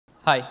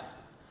Hi,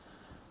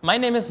 my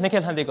name is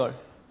Nikhil Handigol,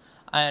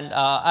 and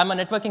I'm a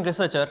networking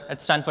researcher at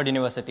Stanford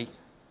University.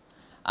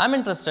 I'm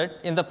interested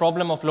in the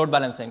problem of load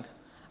balancing,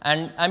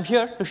 and I'm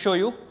here to show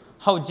you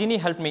how Genie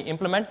helped me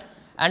implement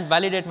and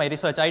validate my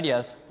research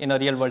ideas in a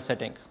real-world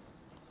setting.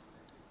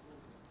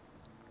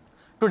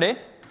 Today,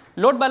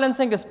 load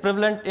balancing is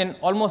prevalent in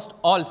almost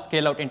all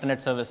scale-out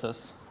internet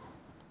services.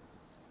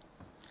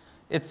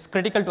 It's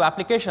critical to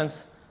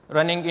applications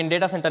running in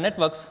data center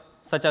networks,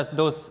 such as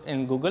those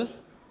in Google,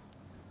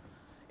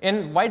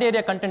 in wide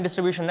area content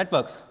distribution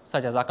networks,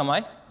 such as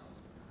Akamai,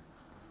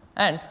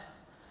 and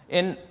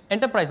in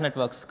enterprise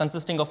networks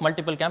consisting of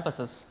multiple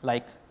campuses,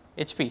 like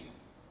HP.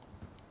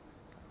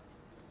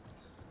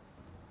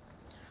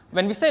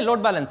 When we say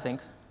load balancing,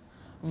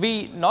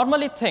 we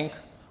normally think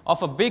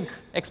of a big,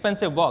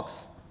 expensive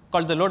box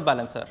called the load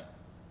balancer,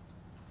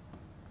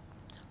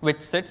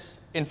 which sits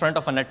in front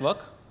of a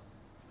network,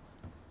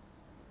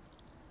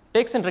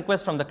 takes in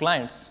requests from the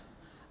clients,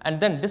 and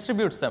then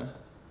distributes them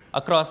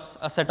across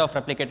a set of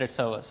replicated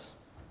servers.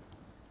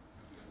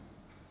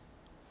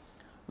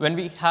 When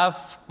we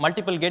have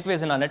multiple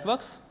gateways in our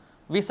networks,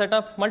 we set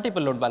up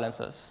multiple load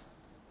balancers.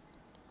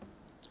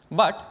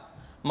 But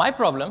my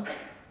problem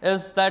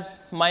is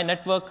that my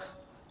network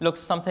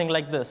looks something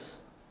like this.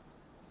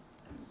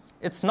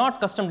 It's not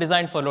custom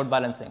designed for load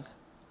balancing.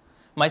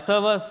 My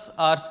servers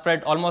are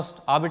spread almost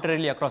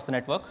arbitrarily across the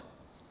network,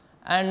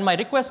 and my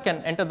requests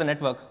can enter the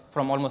network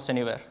from almost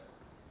anywhere.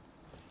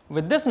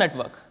 With this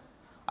network,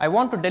 I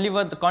want to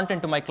deliver the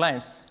content to my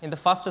clients in the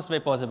fastest way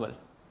possible.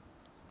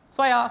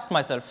 So I asked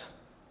myself,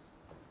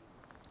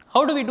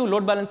 how do we do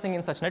load balancing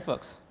in such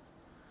networks?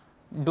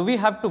 Do we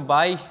have to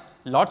buy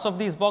lots of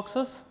these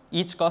boxes,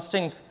 each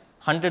costing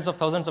hundreds of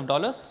thousands of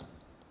dollars?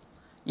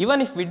 Even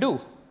if we do,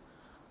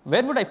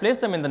 where would I place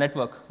them in the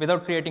network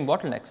without creating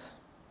bottlenecks?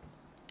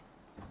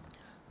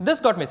 This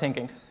got me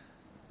thinking.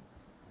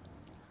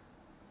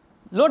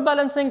 Load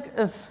balancing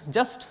is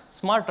just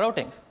smart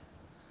routing.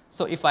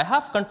 So if I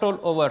have control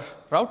over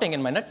routing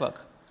in my network,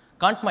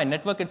 can't my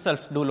network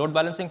itself do load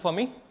balancing for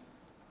me?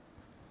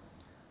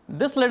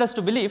 This led us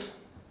to believe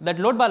that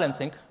load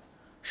balancing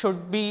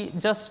should be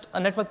just a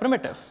network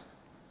primitive.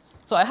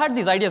 So I had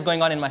these ideas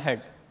going on in my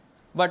head,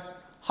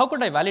 but how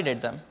could I validate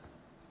them?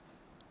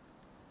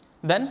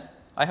 Then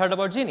I heard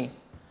about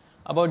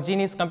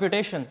Genie's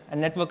computation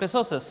and network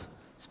resources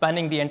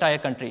spanning the entire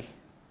country.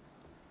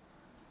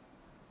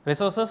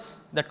 Resources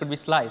that could be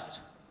sliced.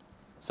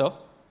 So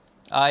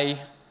I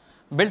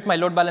built my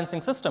load balancing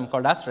system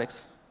called Aster,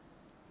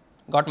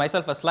 got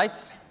myself a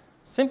slice,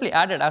 simply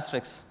added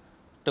Aster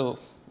to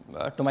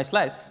my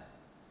slice,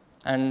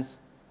 and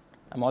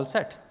I'm all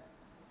set.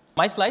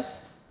 My slice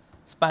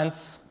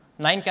spans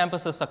 9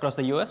 campuses across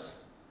the US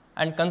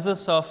and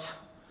consists of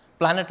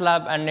Planet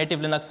Lab and native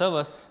Linux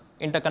servers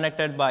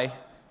interconnected by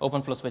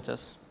OpenFlow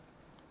switches.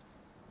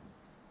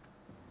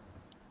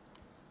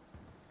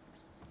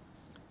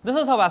 This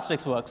is how Aster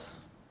works.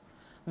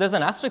 There's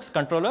an Aster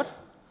controller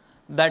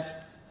that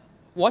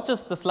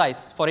watches the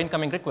slice for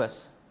incoming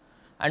requests.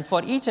 And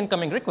for each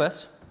incoming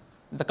request,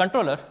 the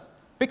controller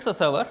picks a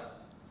server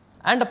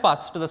and a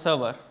path to the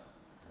server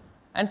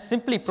and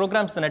simply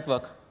programs the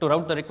network to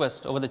route the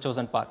request over the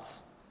chosen path.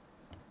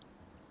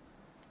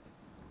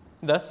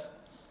 Thus,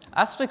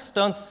 Aster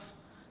turns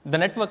the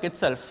network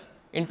itself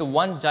into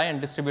one giant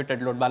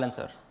distributed load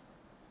balancer.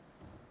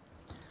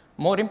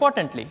 More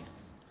importantly,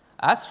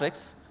 Aster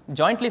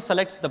jointly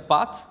selects the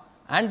path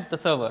and the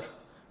server,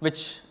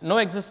 which no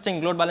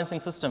existing load balancing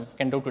system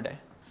can do today.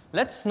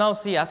 Let's now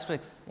see Aster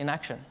in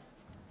action.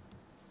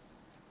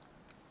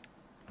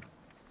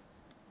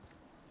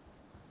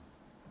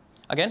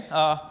 Again,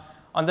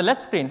 on the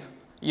left screen,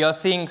 you're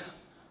seeing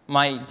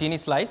my Genie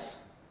slice,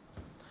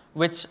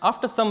 which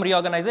after some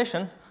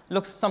reorganization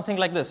looks something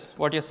like this,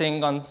 what you're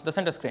seeing on the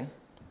center screen.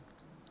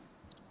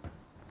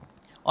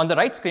 On the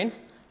right screen,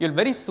 you'll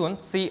very soon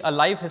see a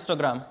live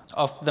histogram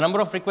of the number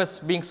of requests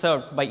being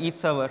served by each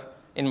server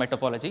in my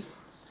topology.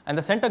 And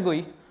the center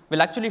GUI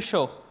will actually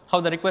show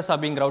how the requests are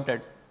being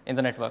routed in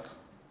the network.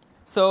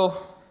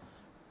 So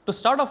to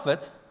start off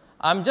with,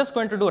 I'm just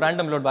going to do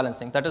random load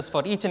balancing. That is,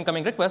 for each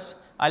incoming request,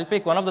 I'll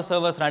pick one of the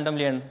servers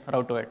randomly and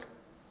route to it.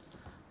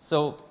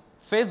 So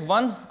phase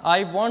 1,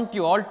 I want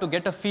you all to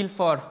get a feel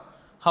for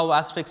how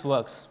Aster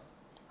works.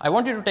 I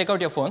want you to take out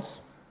your phones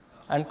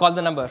and call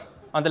the number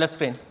on the left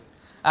screen.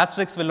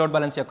 Aster will load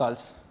balance your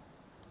calls.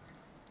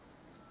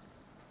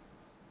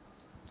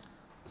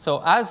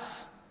 So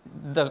as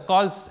the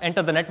calls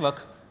enter the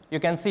network, you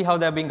can see how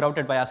they're being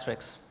routed by Aster.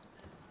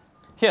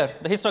 Here,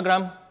 the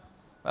histogram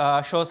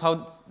shows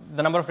how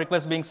the number of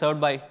requests being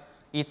served by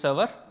each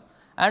server.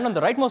 And on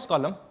the rightmost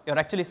column, you're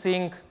actually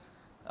seeing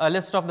a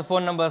list of the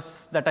phone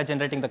numbers that are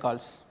generating the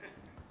calls.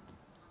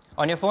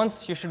 On your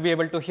phones, you should be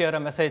able to hear a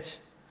message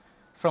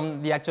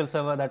from the actual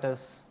server that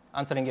is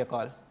answering your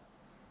call.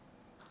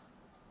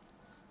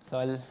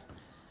 So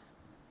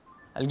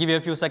I'll give you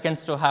a few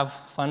seconds to have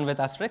fun with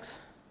Aster.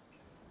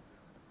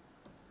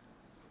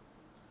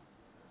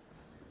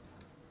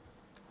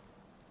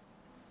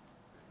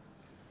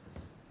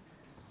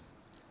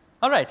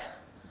 All right,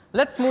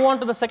 let's move on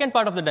to the second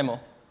part of the demo.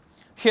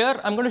 Here,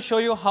 I'm going to show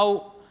you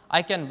how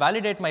I can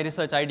validate my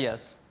research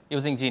ideas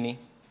using Genie.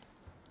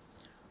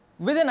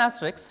 Within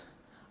Asterix,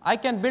 I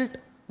can build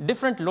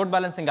different load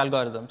balancing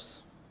algorithms,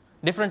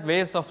 different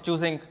ways of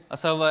choosing a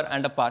server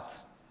and a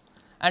path.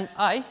 And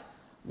I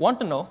want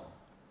to know,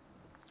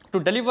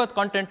 to deliver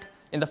content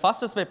in the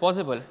fastest way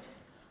possible,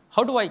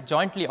 how do I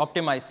jointly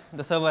optimize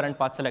the server and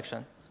path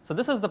selection? So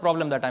this is the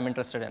problem that I'm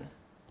interested in.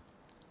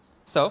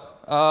 So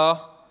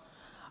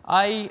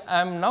I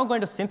am now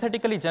going to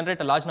synthetically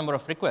generate a large number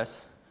of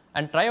requests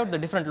and try out the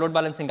different load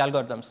balancing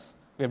algorithms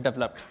we have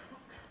developed.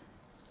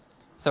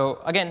 So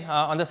again,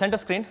 on the center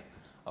screen,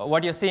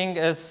 what you're seeing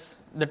is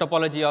the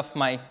topology of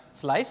my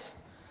slice.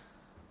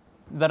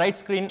 The right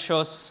screen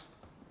shows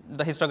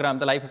the histogram,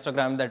 the live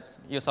histogram that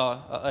you saw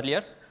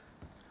earlier.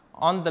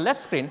 On the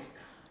left screen,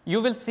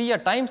 you will see a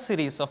time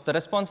series of the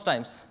response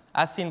times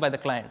as seen by the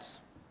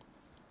clients.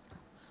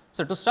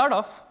 So to start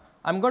off,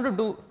 I'm going to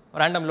do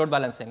random load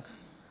balancing.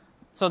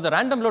 So the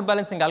random load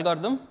balancing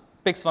algorithm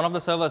picks one of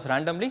the servers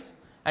randomly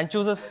and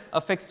chooses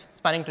a fixed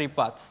spanning tree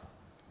path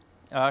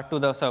to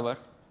the server.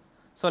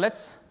 So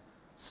let's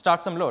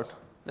start some load.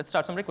 Let's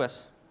start some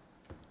requests.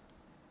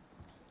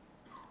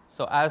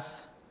 So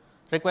as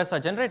requests are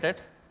generated,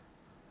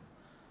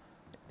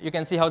 you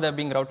can see how they're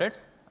being routed.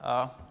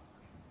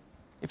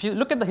 If you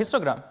look at the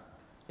histogram,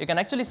 you can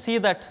actually see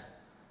that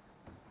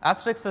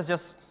Asterix is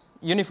just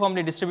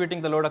uniformly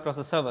distributing the load across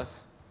the servers,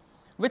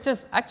 which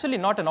is actually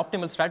not an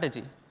optimal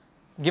strategy,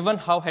 given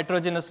how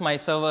heterogeneous my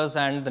servers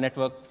and the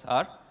networks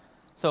are.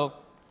 So,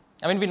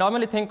 I mean, we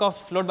normally think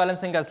of load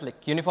balancing as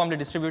like uniformly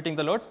distributing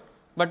the load,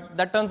 but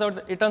it turns out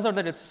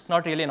that it's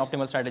not really an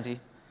optimal strategy.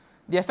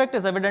 The effect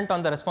is evident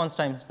on the response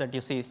times that you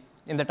see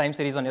in the time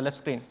series on your left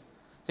screen.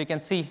 So you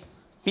can see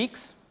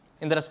peaks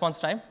in the response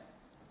time.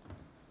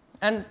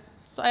 And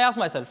so I asked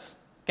myself,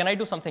 can I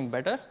do something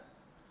better?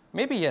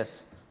 Maybe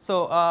yes.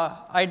 So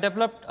I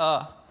developed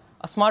a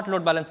smart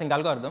load balancing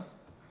algorithm,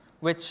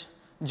 which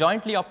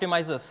jointly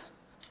optimizes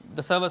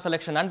the server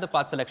selection and the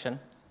path selection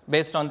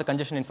based on the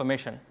congestion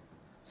information.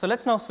 So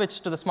let's now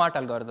switch to the smart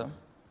algorithm.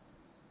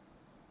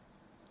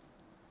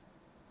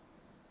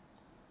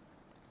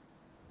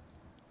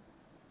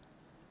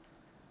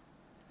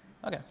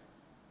 OK.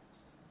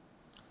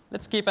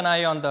 Let's keep an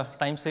eye on the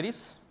time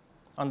series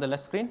on the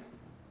left screen.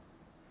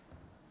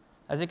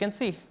 As you can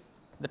see,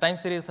 the time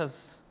series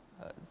has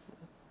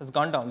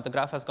gone down. The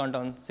graph has gone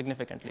down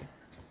significantly.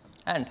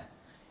 And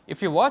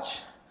if you watch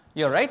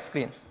your right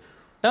screen,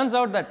 turns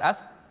out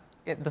that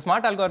the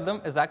smart algorithm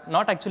is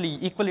not actually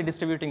equally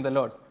distributing the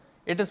load.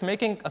 It is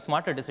making a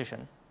smarter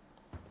decision.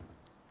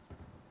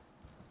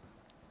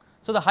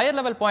 So the higher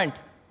level point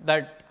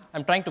that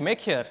I'm trying to make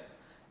here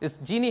is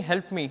Genie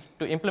helped me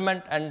to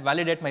implement and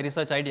validate my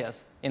research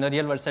ideas in a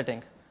real-world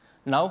setting.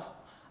 Now,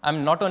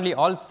 I'm not only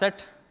all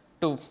set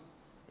to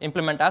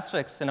implement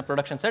Asterix in a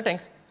production setting,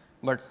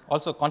 but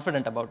also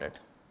confident about it.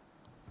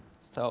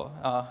 So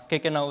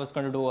KK now is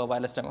going to do a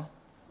wireless demo.